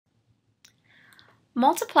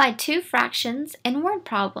Multiply two fractions in word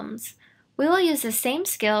problems. We will use the same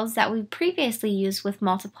skills that we previously used with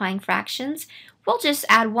multiplying fractions. We'll just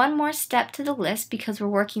add one more step to the list because we're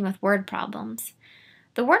working with word problems.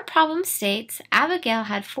 The word problem states, Abigail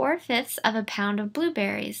had 4/5 of a pound of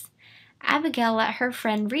blueberries. Abigail let her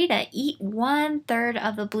friend Rita eat 1/3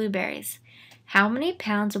 of the blueberries. How many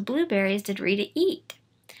pounds of blueberries did Rita eat?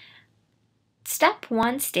 Step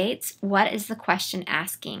 1 states, what is the question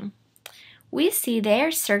asking? We see they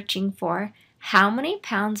are searching for how many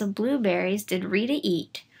pounds of blueberries did Rita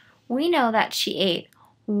eat? We know that she ate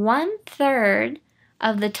 1/3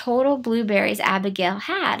 of the total blueberries Abigail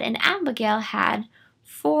had, and Abigail had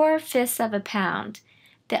 4/5 of a pound.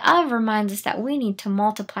 The of reminds us that we need to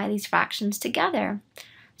multiply these fractions together.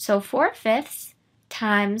 So 4/5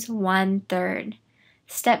 times 1/3.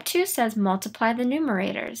 Step 2 says multiply the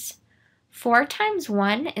numerators. 4 times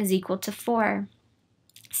 1 is equal to 4.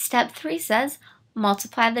 Step 3 says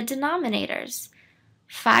multiply the denominators.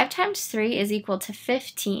 5 times 3 is equal to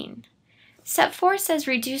 15. Step 4 says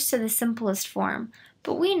reduce to the simplest form,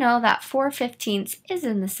 but we know that 4/15 is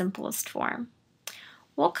in the simplest form.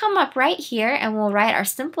 We'll come up right here and we'll write our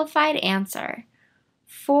simplified answer.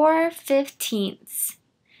 4/15.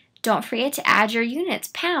 Don't forget to add your units,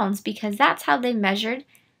 pounds, because that's how they measured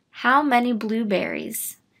how many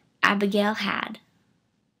blueberries Abigail had.